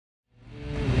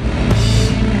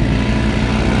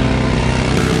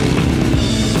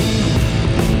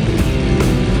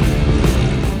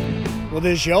Well,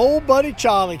 this is your old buddy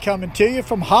Charlie coming to you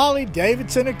from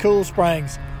Harley-Davidson at Cool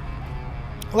Springs.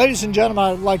 Ladies and gentlemen,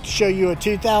 I'd like to show you a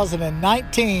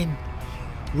 2019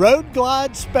 Road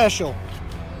Glide Special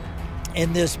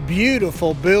in this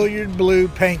beautiful Billiard Blue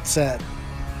paint set.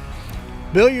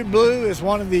 Billiard Blue is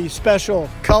one of the special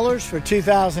colors for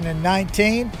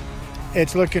 2019.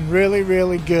 It's looking really,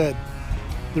 really good.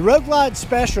 The Road Glide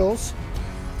Specials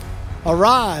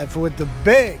arrive with the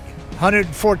big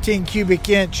 114 cubic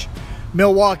inch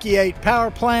Milwaukee-Eight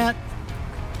power plant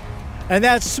and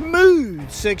that smooth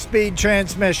 6-speed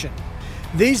transmission.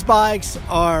 These bikes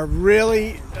are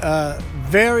really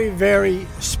very, very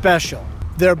special.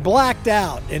 They're blacked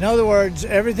out. In other words,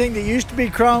 everything that used to be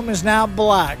chrome is now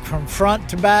black from front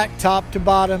to back, top to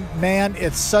bottom. Man,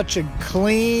 it's such a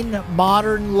clean,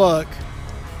 modern look.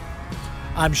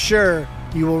 I'm sure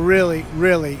you will really,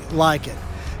 really like it.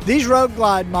 These Road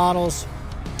Glide models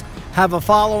have a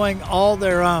following all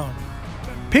their own.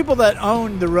 People that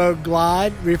own the Road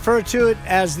Glide refer to it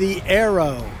as the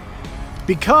Arrow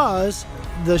because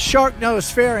the shark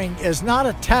nose fairing is not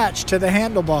attached to the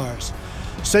handlebars,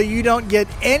 so you don't get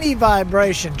any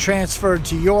vibration transferred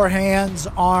to your hands,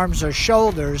 arms, or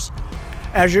shoulders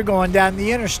as you're going down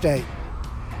the interstate.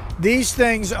 These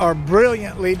things are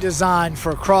brilliantly designed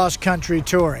for cross-country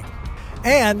touring,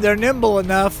 and they're nimble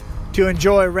enough to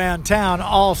enjoy around town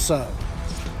also.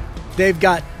 They've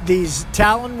got these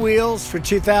TALON wheels for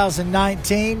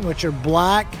 2019, which are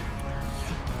black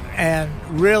and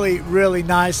really, really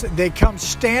nice. They come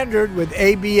standard with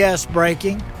ABS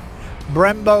braking,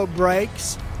 Brembo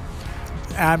brakes.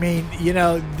 I mean, you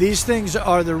know, these things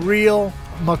are the real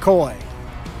McCoy.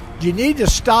 You need to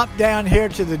stop down here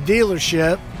to the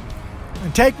dealership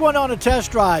and take one on a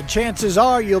test ride. Chances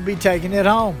are you'll be taking it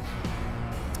home.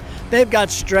 They've got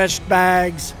stretched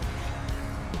bags,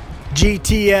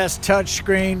 GTS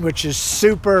touchscreen, which is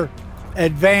super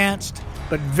advanced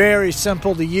but very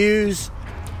simple to use.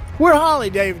 We're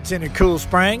Harley-Davidson at Cool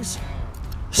Springs,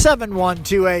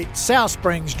 7128 South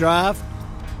Springs Drive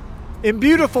in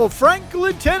beautiful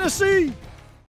Franklin, Tennessee.